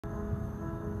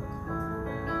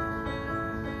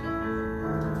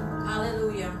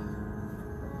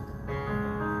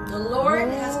The Lord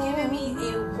has given me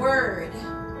a word.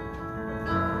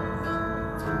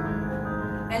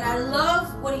 And I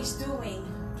love what He's doing.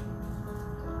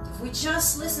 If we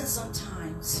just listen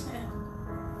sometimes,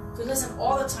 if we listen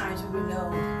all the times, we would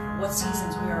know what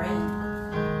seasons we are in.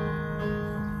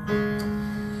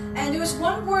 And there was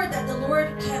one word that the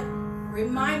Lord kept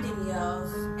reminding me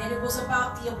of, and it was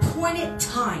about the appointed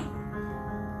time.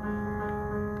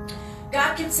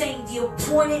 God kept saying the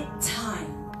appointed time.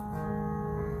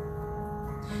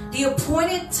 The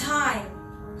appointed time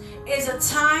is a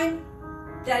time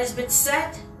that has been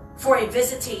set for a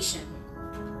visitation.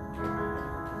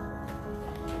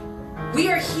 We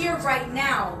are here right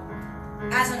now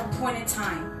as an appointed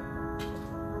time.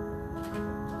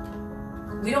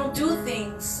 We don't do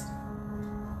things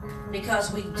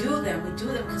because we do them. We do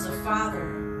them because the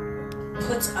Father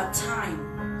puts a time,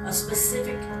 a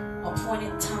specific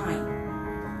appointed time.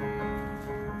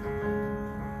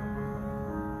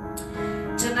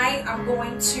 Tonight I'm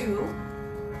going to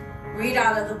read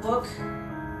out of the book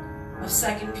of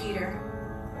 2 Peter.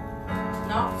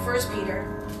 No, 1 Peter.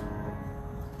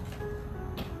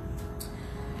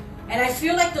 And I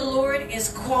feel like the Lord is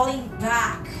calling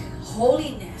back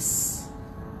holiness.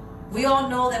 We all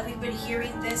know that we've been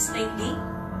hearing this lately.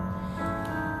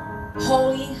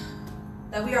 Holy,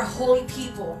 that we are holy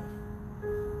people.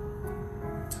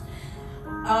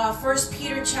 1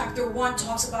 Peter chapter 1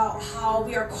 talks about how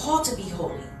we are called to be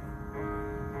holy.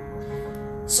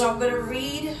 So I'm going to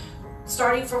read,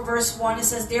 starting from verse 1. It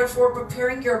says, therefore,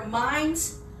 preparing your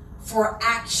minds for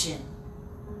action.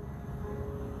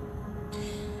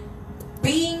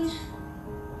 Being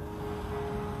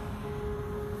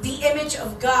the image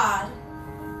of God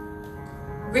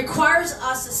requires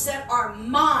us to set our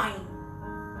mind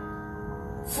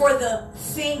for the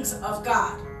things of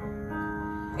God.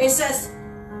 It says,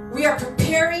 we are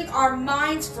preparing our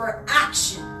minds for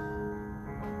action.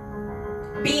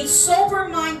 Being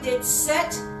sober-minded,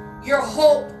 set your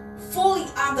hope fully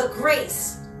on the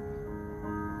grace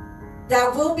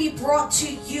that will be brought to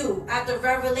you at the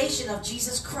revelation of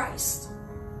Jesus Christ.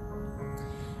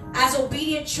 As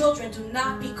obedient children, do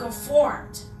not be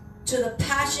conformed to the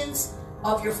passions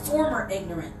of your former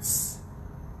ignorance.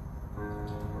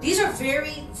 These are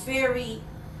very, very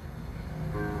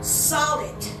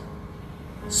solid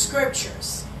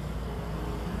scriptures.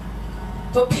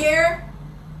 Prepare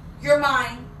your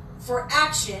mind for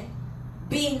action,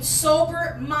 being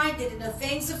sober-minded in the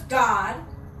things of God,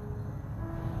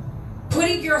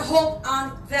 putting your hope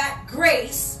on that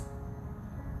grace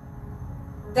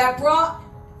that brought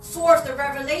forth the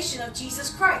revelation of Jesus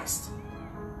Christ.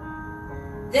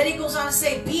 Then he goes on to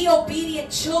say, be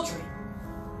obedient children.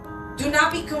 Do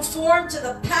not be conformed to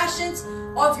the passions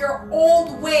of your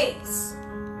old ways.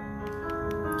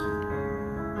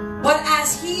 But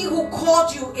as he who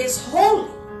called you is holy,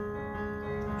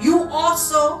 you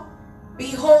also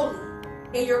be holy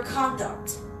in your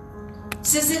conduct.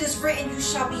 Since it is written, you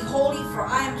shall be holy, for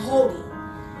I am holy.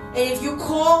 And if you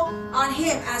call on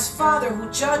him as Father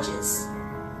who judges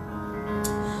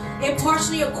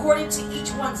impartially according to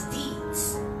each one's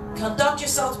deeds, conduct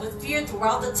yourselves with fear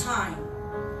throughout the time,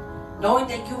 knowing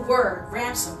that you were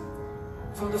ransomed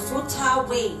from the futile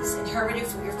ways inherited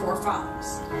from your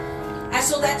forefathers. And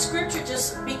so that scripture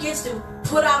just begins to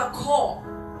put out a call.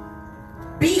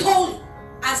 Be holy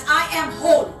as I am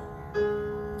holy.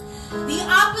 The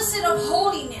opposite of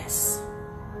holiness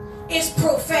is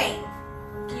profane.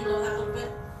 Can you lower that a little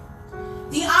bit?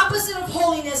 The opposite of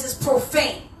holiness is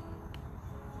profane.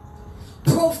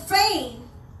 Profane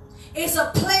is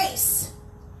a place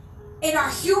in our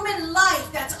human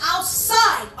life that's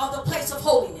outside of the place of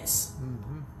holiness.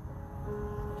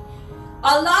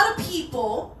 A lot of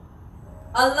people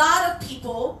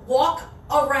walk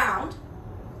around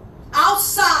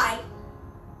outside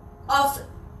of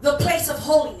the place of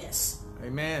holiness.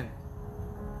 Amen.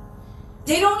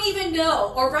 They don't even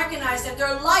know or recognize that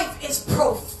their life is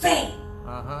profane.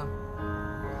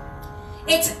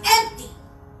 It's empty.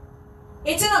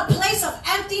 It's in a place of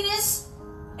emptiness,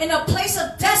 in a place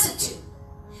of destitute,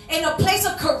 in a place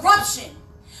of corruption.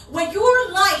 When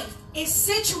your life is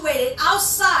situated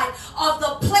outside of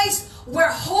the place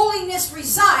where holiness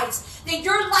resides, then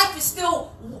your life is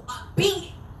still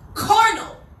being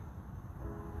carnal.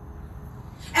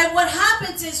 And what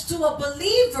happens is, to a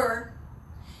believer,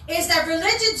 is that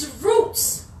religion's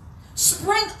roots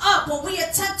spring up when we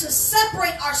attempt to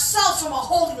separate ourselves from a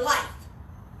holy life.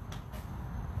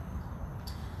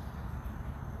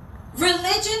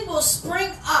 Religion will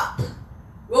spring up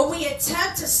when we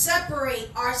attempt to separate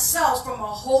ourselves from a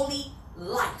holy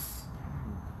life.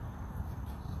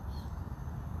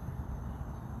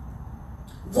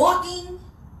 Walking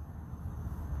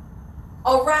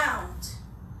around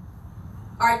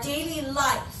our daily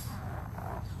life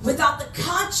without the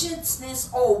consciousness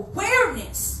or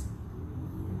awareness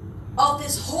of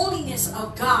this holiness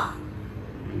of God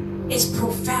is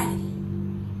profanity.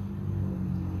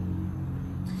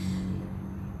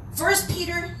 1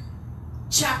 Peter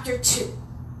chapter 2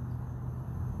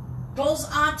 goes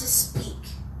on to speak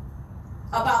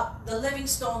about the living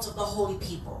stones of the holy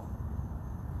people.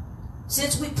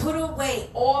 Since we put away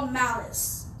all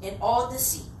malice and all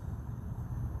deceit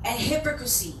and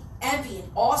hypocrisy, envy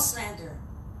and all slander,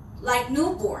 like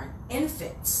newborn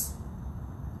infants,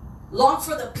 long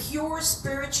for the pure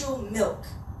spiritual milk,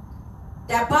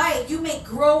 that by it you may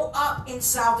grow up in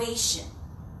salvation.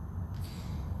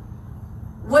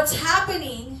 What's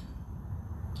happening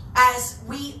as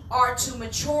we are to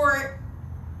mature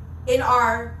in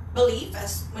our belief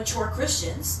as mature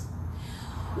Christians,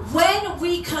 when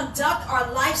we conduct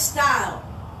our lifestyle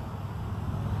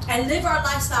and live our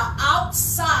lifestyle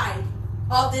outside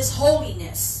of this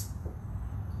holiness,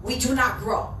 we do not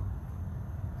grow.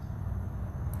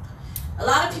 A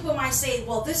lot of people might say,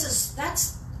 well,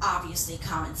 that's obviously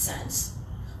common sense.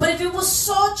 But if it was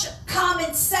such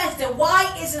common sense, then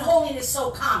why isn't holiness so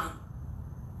common?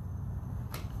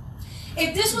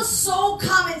 If this was so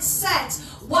common sense,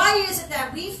 why is it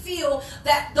that we feel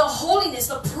that the holiness,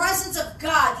 the presence of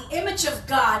God, the image of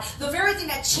God, the very thing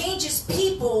that changes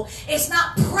people is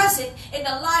not present in the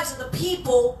lives of the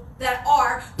people that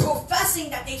are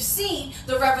professing that they've seen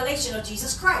the revelation of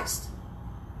Jesus Christ?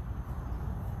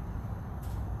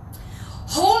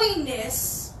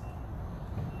 Holiness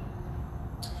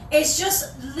is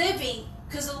just living,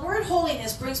 because the word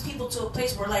holiness brings people to a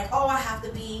place where like, oh, I have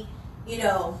to be,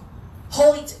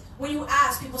 holy. When you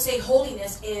ask, people say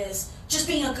holiness is just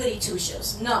being a goody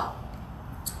two-shoes. No.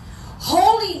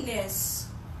 Holiness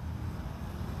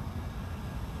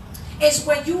is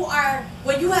when you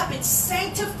have been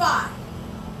sanctified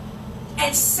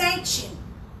and sanctioned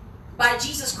by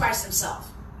Jesus Christ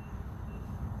himself.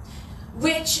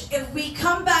 Which, if we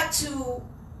come back to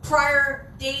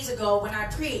prior days ago when I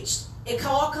preached, it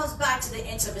all comes back to the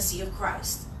intimacy of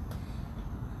Christ.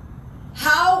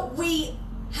 How we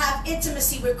have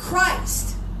intimacy with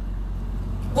Christ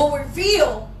will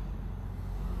reveal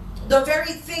the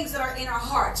very things that are in our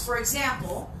hearts. For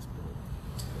example,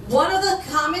 one of the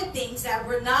common things that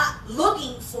we're not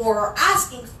looking for or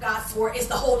asking God for is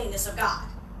the holiness of God.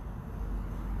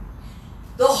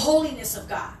 The holiness of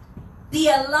God. The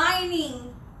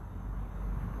aligning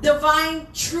divine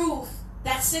truth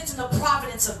that sits in the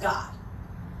providence of God.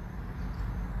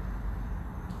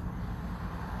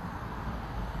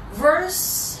 Where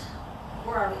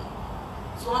are we?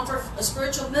 It's long for a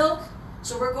spiritual milk,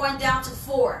 so we're going down to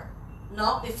 4.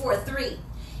 No, before 3.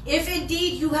 If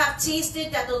indeed you have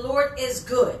tasted that the Lord is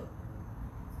good,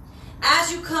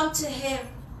 as you come to him,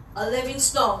 a living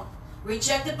stone,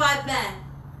 rejected by men,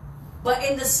 but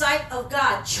in the sight of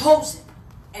God, chosen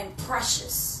and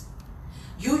precious,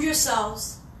 you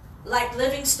yourselves, like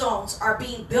living stones, are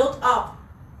being built up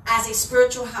as a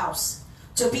spiritual house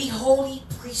to be holy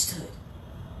priesthood.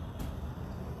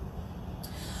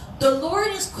 The Lord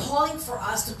is calling for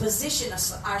us to position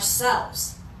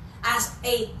ourselves as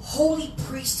a holy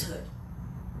priesthood.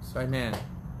 Amen.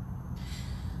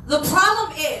 The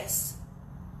problem is,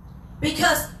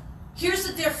 because here's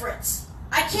the difference.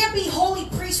 I can't be holy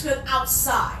priesthood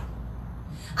outside.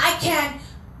 I can,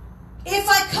 if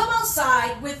I come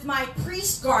outside with my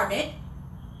priest garment,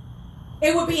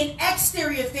 it would be an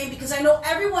exterior thing because I know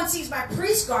everyone sees my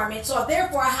priest garment, so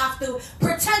therefore I have to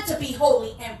pretend to be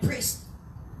holy and priest.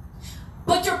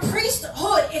 But your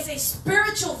priesthood is a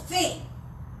spiritual thing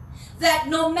that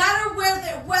no matter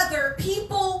whether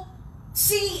people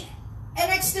see an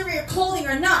exterior clothing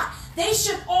or not, they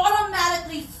should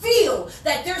automatically feel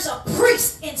that there's a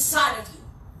priest inside of you.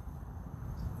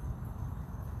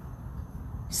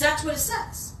 Because that's what it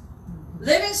says.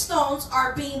 Living stones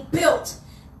are being built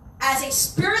as a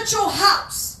spiritual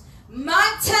house.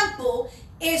 My temple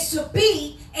is to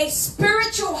be a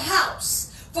spiritual house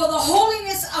for the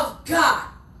holiness of God,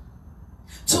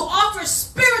 to offer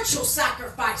spiritual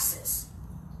sacrifices,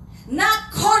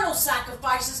 not carnal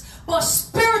sacrifices, but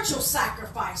spiritual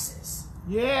sacrifices.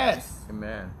 Yes.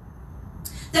 Amen.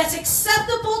 That's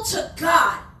acceptable to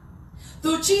God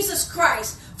through Jesus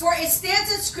Christ. For it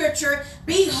stands in Scripture,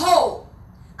 behold,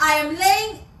 I am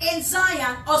laying in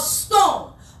Zion a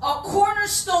stone, a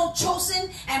cornerstone chosen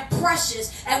and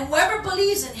precious, and whoever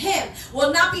believes in him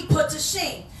will not be put to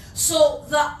shame. So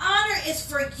the honor is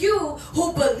for you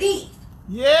who believe.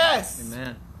 Yes.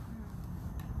 Amen.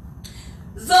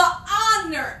 The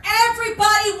honor.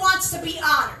 Everybody wants to be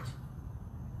honored.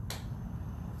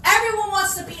 Everyone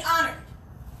wants to be honored.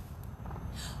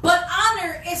 But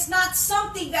honor is not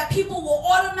something that people will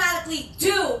automatically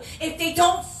do if they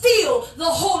don't feel the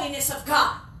holiness of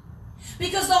God.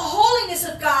 Because the holiness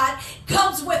of God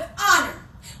comes with honor,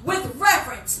 with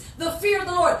reverence, the fear of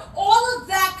the Lord. All of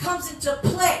that comes into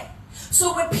play.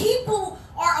 So when people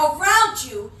are around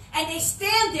you and they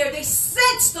stand there, they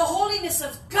sense the holiness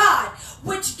of God,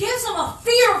 which gives them a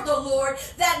fear of the Lord,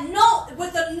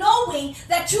 with the knowing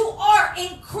that you are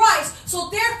in Christ. So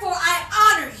therefore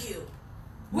I honor you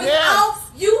without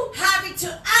you having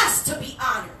to ask to be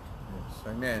honored. Yes.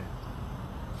 Amen.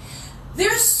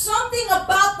 There's something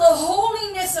about the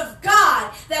holiness of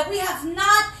God that we have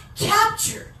not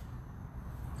captured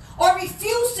or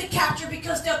refused to capture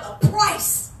because they're the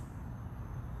price.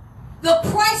 The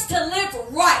price to live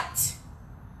right.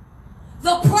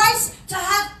 The price to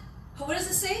have, what does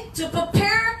it say? To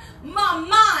prepare my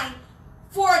mind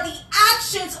for the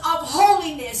actions of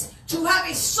holiness. To have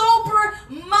a sober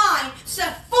mind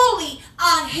set fully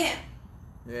on Him.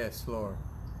 Yes, Lord.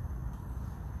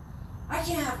 I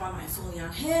can't have my mind fully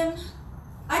on Him.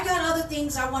 I got other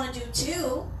things I want to do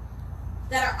too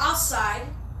that are outside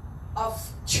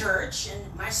of church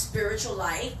and my spiritual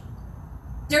life.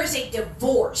 There's a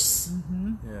divorce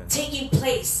taking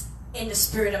place in the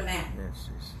spirit of man. Yes,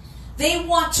 yes. They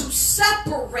want to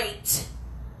separate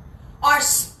our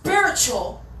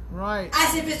spiritual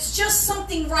as if it's just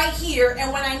something right here,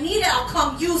 and when I need it, I'll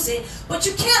come use it, but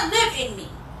you can't live in me.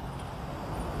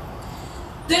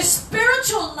 The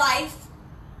spiritual life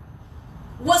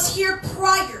was here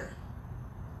prior,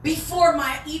 before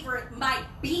my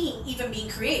being even being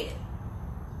created.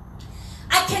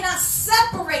 I cannot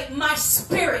separate my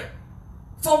spirit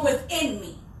from within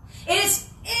me. It is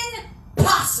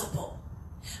impossible.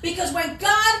 Because when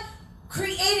God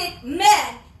created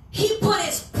man, He put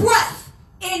His breath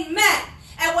in man.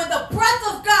 And when the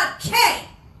breath of God came,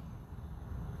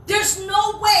 there's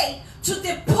no way to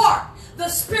depart the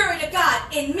Spirit of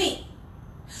God in me.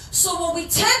 So what we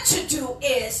tend to do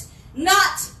is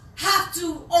not have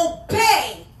to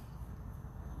obey,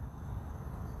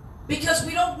 because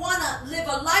we don't want to live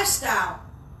a lifestyle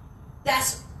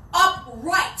that's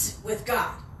upright with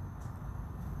God.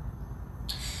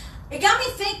 It got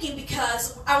me thinking,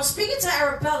 because I was speaking to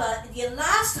Arabella the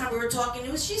last time we were talking.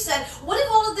 She said, what if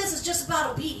all of this is just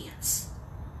about obedience?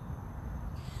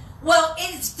 Well,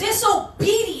 it's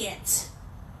disobedient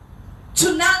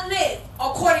to not live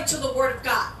according to the Word of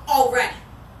God already.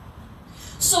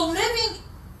 So living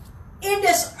in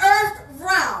this earth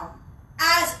realm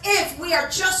as if we are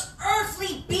just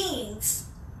earthly beings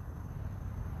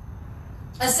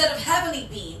instead of heavenly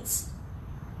beings,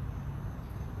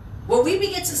 when we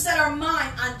begin to set our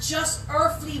mind on just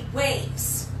earthly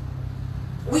ways,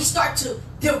 we start to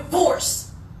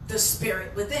divorce the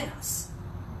spirit within us.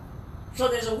 So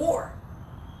there's a war.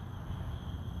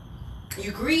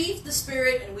 You grieve the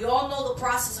spirit, and we all know the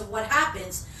process of what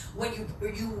happens when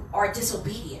you are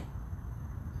disobedient.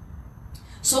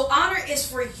 So honor is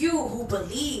for you who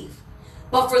believe,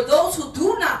 but for those who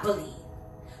do not believe,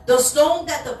 the stone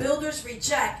that the builders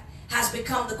reject has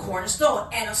become the cornerstone,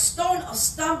 and a stone of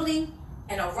stumbling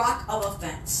and a rock of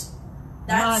offense.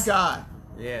 My God.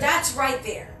 Yeah. That's right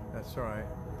there. That's right.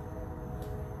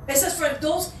 It says for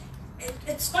those,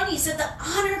 it's funny, he said the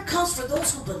honor comes for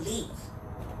those who believe.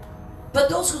 But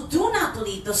those who do not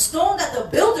believe, the stone that the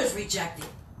builders rejected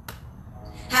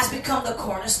has become the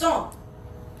cornerstone,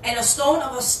 and a stone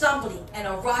of a stumbling and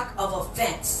a rock of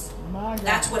offense.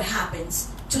 That's what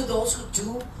happens to those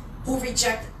who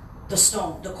reject the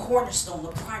stone, the cornerstone, the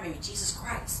primary, Jesus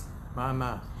Christ.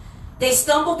 Mama. They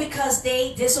stumble because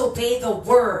they disobey the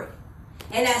word,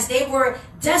 and as they were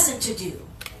destined to do.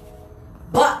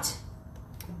 But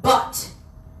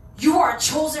you are a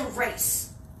chosen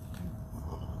race.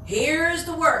 Here's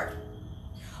the word.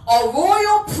 A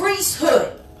royal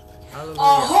priesthood. Hallelujah. A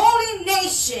holy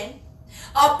nation,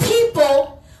 a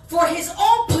people for His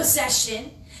own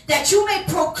possession, that you may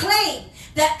proclaim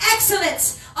the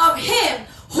excellence of Him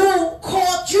who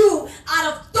called you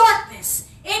out of darkness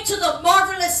into the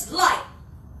marvelous light.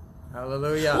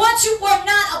 Hallelujah. Once you were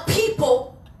not a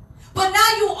people, but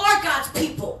now you are God's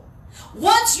people.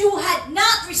 Once you had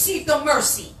not received the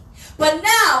mercy, but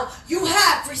now you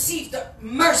have received the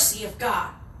mercy of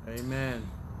God. Amen.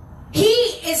 He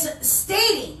is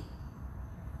stating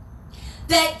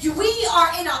that we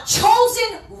are in a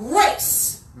chosen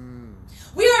race.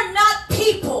 We are not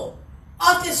people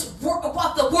of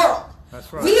the world.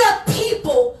 That's right. We are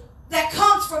people that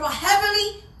comes from a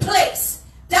heavenly place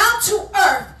down to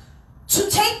earth to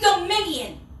take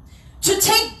dominion, to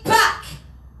take back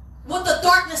what the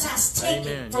darkness has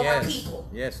taken from our people.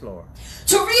 Yes, Lord.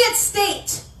 to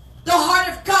reinstate the heart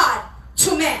of God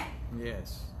to man.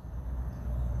 Yes.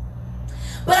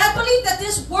 But I believe that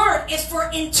this word is for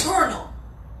internal.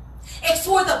 It's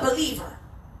for the believer.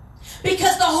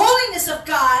 Because the holiness of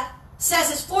God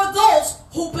says it's for those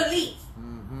who believe.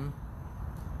 Mm-hmm.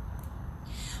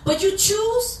 But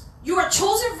you are a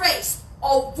chosen race,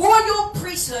 a royal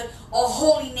priesthood, a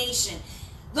holy nation.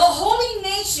 The holy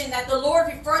nation that the Lord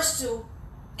refers to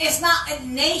is not a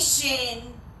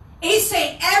nation. He's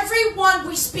saying everyone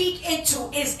we speak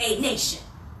into is a nation.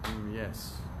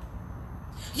 Yes.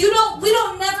 We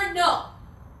don't never know.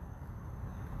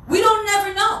 We don't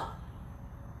never know.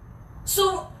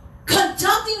 So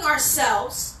conducting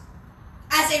ourselves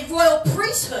as a royal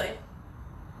priesthood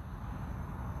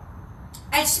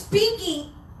and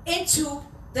speaking into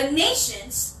the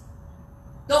nations,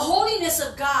 the holiness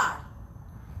of God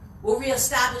will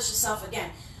reestablish itself again.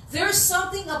 There's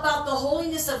something about the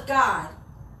holiness of God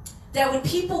that when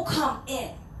people come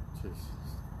in,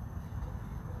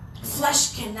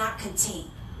 flesh cannot contain.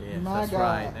 Yes, that's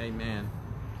right. Amen.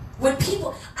 When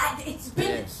people, it's been,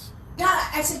 yes. God,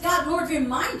 I said, God, Lord,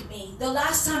 remind me the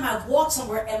last time I walked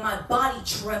somewhere and my body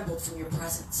trembled from your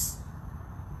presence.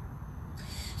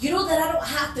 You know that I don't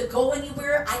have to go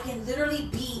anywhere. I can literally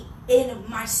be in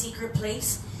my secret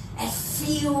place and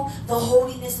feel the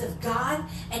holiness of God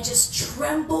and just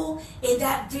tremble in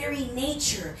that very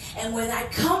nature. And when I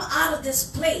come out of this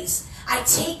place, I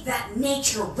take that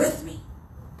nature with me.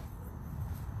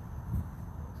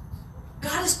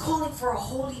 God is calling for a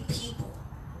holy people.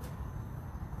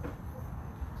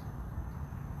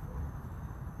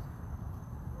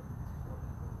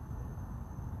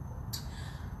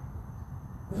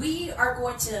 We are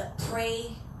going to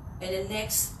pray in the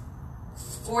next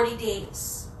 40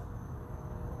 days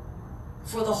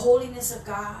for the holiness of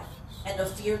God and the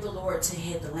fear of the Lord to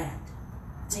hit the land,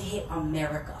 to hit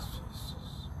America.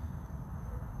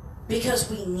 Because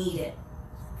we need it.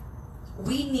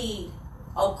 We need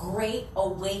a great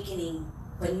awakening,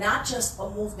 but not just a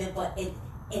movement, but an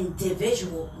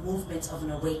individual movement of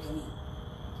an awakening.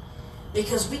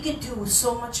 Because we can do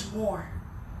so much more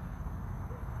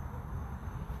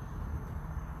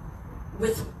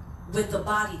with the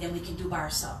body than we can do by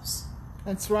ourselves.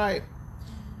 That's right.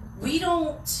 We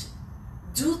don't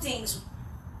do things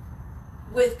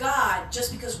with God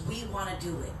just because we want to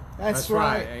do it. That's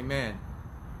right. Amen.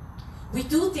 We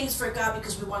do things for God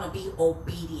because we want to be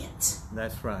obedient.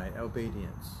 That's right.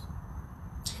 Obedience.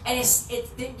 And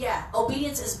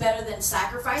obedience is better than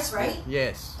sacrifice, right?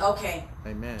 Yes. Okay.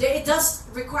 Amen. It does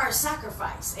require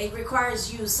sacrifice. It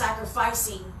requires you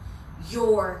sacrificing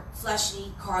your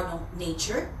fleshly, carnal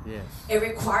nature. Yes. It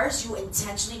requires you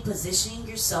intentionally positioning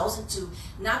yourselves into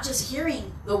not just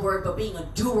hearing the word, but being a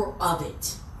doer of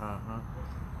it. Uh-huh.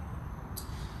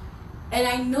 And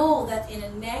I know that in the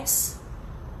next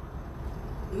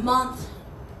month,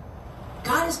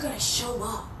 God is going to show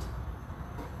up.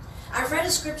 I read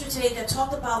a scripture today that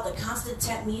talked about the constant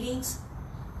tent meetings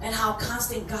and how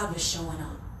constant God was showing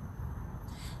up.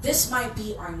 This might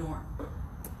be our norm.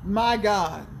 My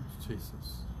God. Jesus.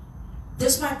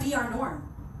 This might be our norm.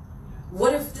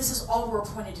 What if this is all we're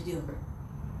appointed to do?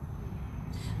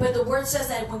 But the word says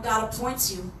that when God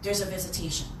appoints you, there's a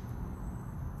visitation.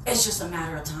 It's just a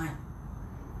matter of time.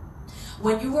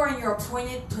 When you are in your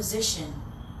appointed position,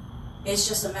 it's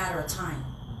just a matter of time.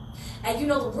 And you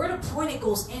know, the word appointed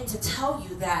goes in to tell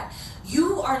you that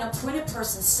you are an appointed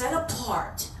person set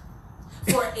apart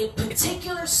for a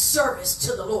particular service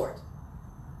to the Lord.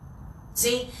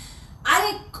 See,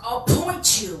 I didn't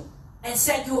appoint you and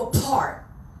set you apart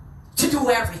to do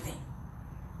everything.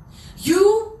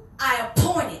 I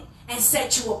appointed and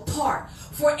set you apart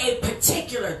for a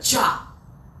particular job.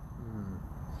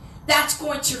 That's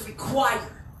going to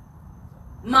require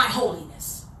my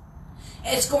holiness.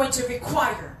 It's going to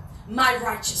require my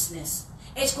righteousness.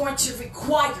 It's going to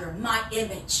require my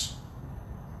image.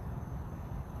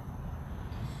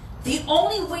 The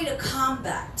only way to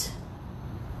combat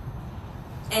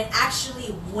and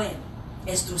actually win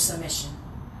is through submission.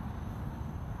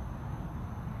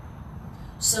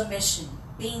 Submission,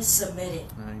 being submitted.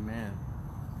 Amen.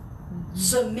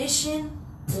 Submission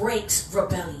breaks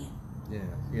rebellion. Yeah.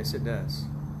 Yes, it does.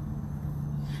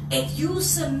 If you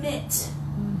submit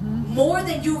more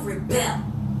than you rebel,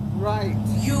 right,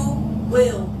 you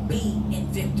will be in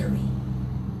victory.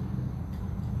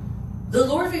 The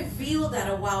Lord revealed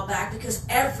that a while back because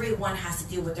everyone has to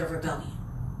deal with their rebellion.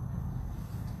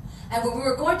 And when we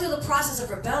were going through the process of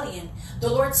rebellion, the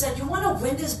Lord said, you want to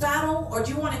win this battle or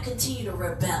do you want to continue to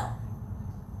rebel?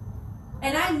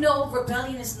 And I know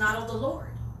rebellion is not of the Lord.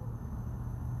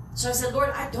 So I said, Lord,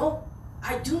 I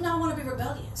do not want to be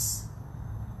rebellious.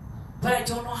 but I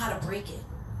don't know how to break it.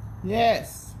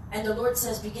 Yes. And the Lord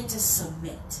says, begin to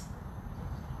submit.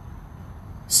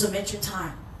 Submit your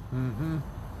time. Mm-hmm.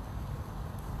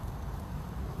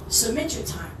 Submit your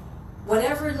time.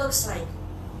 Whatever it looks like.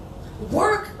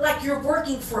 Work like you're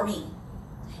working for me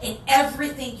in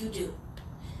everything you do.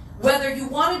 Whether you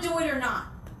want to do it or not.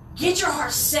 Get your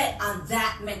heart set on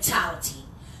that mentality.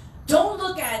 Don't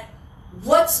look at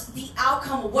what's the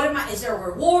outcome of what am I, is there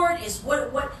a reward? Is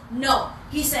what? No.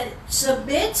 He said,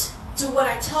 submit to what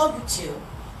I tell you to.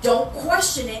 Don't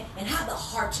question it and have the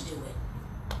heart to do it.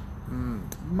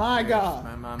 My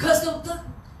God. Because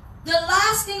the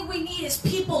last thing we need is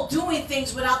people doing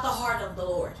things without the heart of the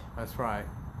Lord. That's right.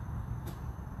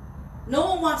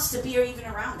 No one wants to be or even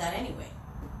around that anyway.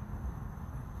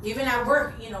 Even at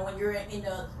work, you know, when you're in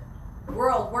the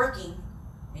world working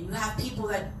and you have people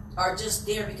that are just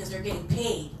there because they're getting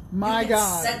paid. My you can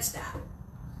God. sense that.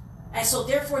 And so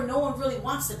therefore no one really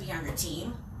wants to be on your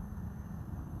team.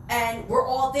 And we're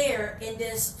all there in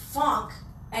this funk,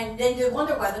 and then they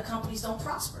wonder why the companies don't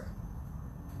prosper.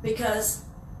 Because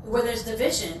where there's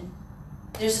division,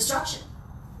 there's destruction.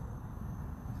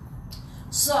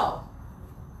 So,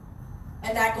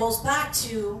 and that goes back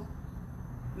to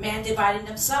man dividing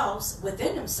themselves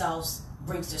within themselves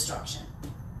brings destruction.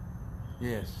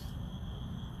 Yes.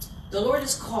 The Lord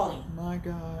is calling My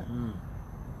God.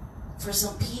 for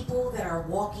some people that are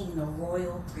walking in the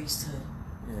royal priesthood.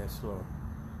 Yes, Lord.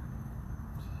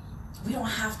 We don't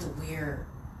have to wear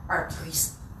our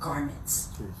priest garments.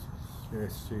 Jesus.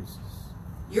 Yes, Jesus.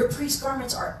 Your priest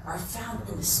garments are found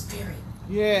in the spirit.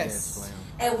 Yes. Lamb.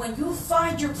 And when you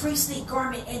find your priestly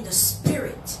garment in the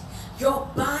spirit, your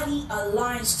body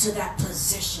aligns to that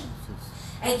position.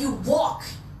 And you walk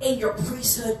in your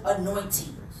priesthood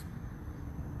anointing.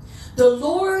 The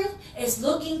Lord is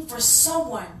looking for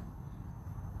someone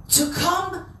to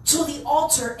come to the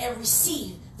altar and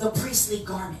receive the priestly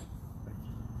garment.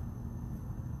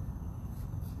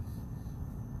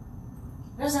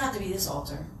 It doesn't have to be this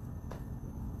altar.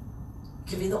 It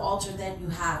could be the altar that you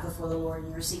have before the Lord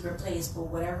in your secret place, but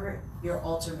whatever your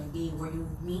altar may be, where you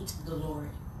meet the Lord.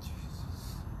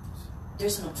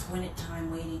 There's an appointed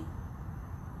time waiting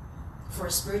for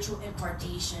a spiritual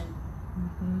impartation.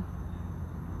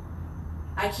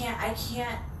 I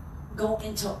can't go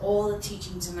into all the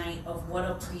teaching tonight of what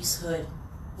a priesthood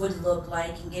would look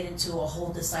like and get into a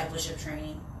whole discipleship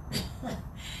training.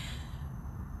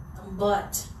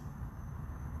 But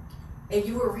if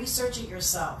you will research it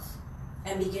yourself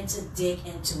and begin to dig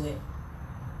into it,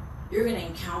 you're going to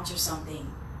encounter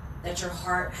something that your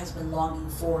heart has been longing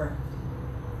for.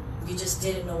 You just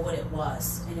didn't know what it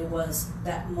was. And it was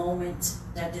that moment,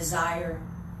 that desire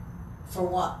for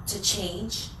what? To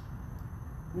change.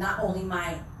 Not only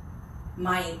my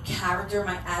character,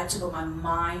 my attitude, but my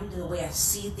mind, the way I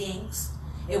see things.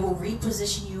 It will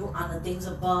reposition you on the things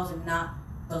above and not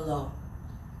below.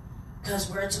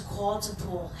 Because we're called to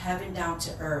pull heaven down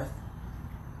to earth.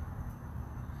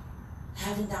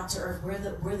 Heaven down to earth.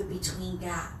 We're the between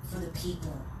gap for the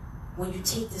people. When you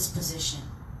take this position.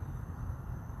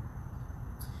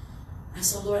 And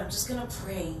so, Lord, I'm just going to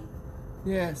pray.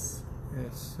 Yes.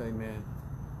 Yes, amen.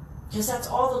 Because that's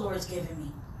all the Lord's given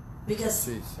me. Because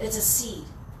Jesus. it's a seed.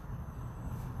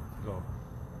 Lord.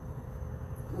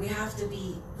 We have to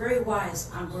be very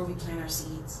wise on where we plant our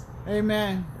seeds.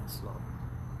 Amen. Yes, Lord.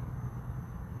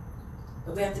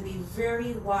 But we have to be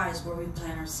very wise where we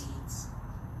plant our seeds.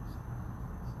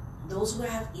 Those who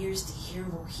have ears to hear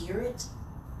will hear it.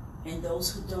 And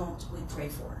those who don't, we pray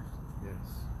for. Yes.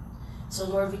 So,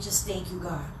 Lord, we just thank you,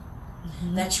 God,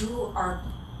 that you are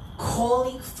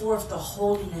calling forth the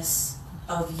holiness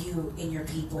of you in your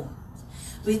people.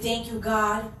 We thank you,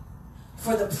 God,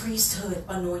 for the priesthood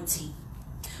anointing.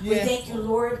 Yes. We thank you,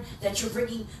 Lord, that you're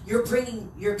bringing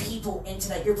your people into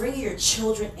that. You're bringing your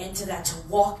children into that, to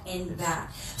walk in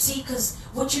that. See, because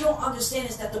what you don't understand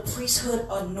is that the priesthood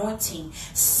anointing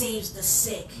saves the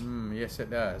sick. Yes, it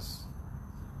does.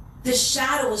 The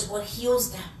shadow is what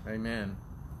heals them. Amen.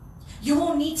 You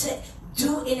won't need to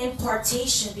do an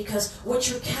impartation because what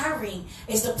you're carrying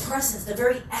is the presence, the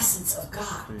very essence of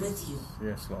God with you.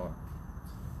 Yes, Lord.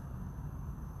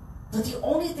 But the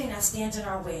only thing that stands in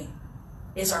our way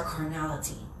is our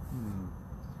carnality.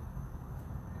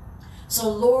 So,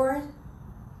 Lord,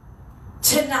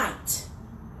 tonight,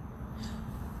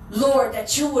 Lord,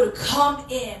 that you would come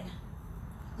in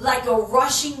like a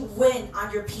rushing wind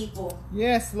on your people.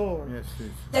 Yes, Lord. Yes,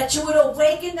 Jesus. That you would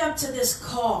awaken them to this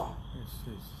call. Yes,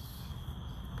 Jesus.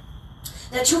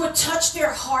 That you would touch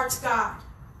their hearts, God.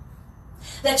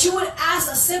 That you would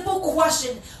ask a simple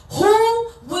question: who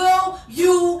will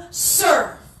you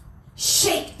serve?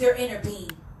 Shake their inner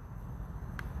being.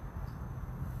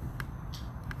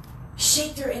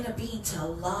 Shake their inner being to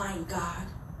align, God,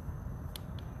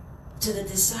 to the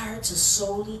desire to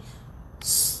solely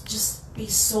just be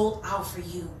sold out for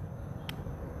you.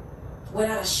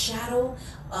 Without a shadow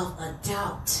of a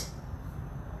doubt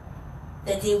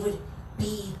that they would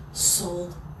be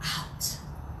sold out.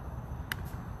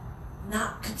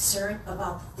 Not concerned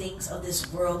about the things of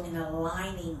this world and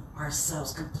aligning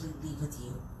ourselves completely with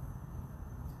you.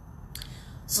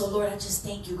 So Lord, I just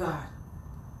thank you, God.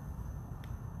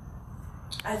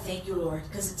 I thank you, Lord,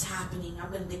 because it's happening.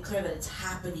 I'm going to declare that it's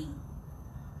happening.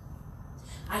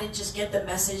 I didn't just get the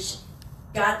message.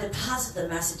 God deposited the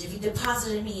message. If He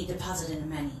deposited in me, He deposited in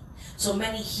many. So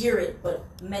many hear it, but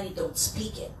many don't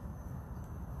speak it.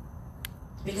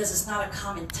 Because it's not a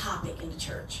common topic in the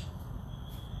church.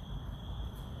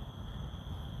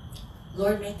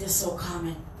 Lord, make this so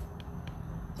common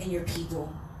in your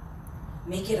people.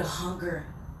 Make it a hunger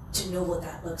to know what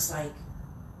that looks like.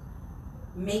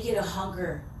 Make it a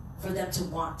hunger for them to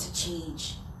want to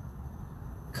change.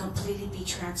 Completely be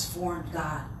transformed,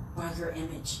 God, by your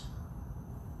image.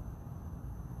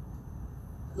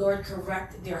 Lord,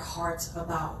 correct their hearts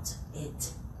about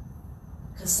it.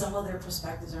 Because some of their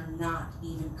perspectives are not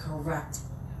even correct.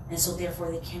 And so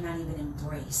therefore they cannot even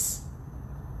embrace.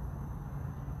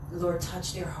 Lord,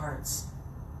 touch their hearts.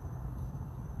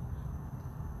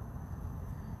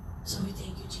 So we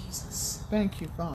thank you, Jesus. Thank you, Father.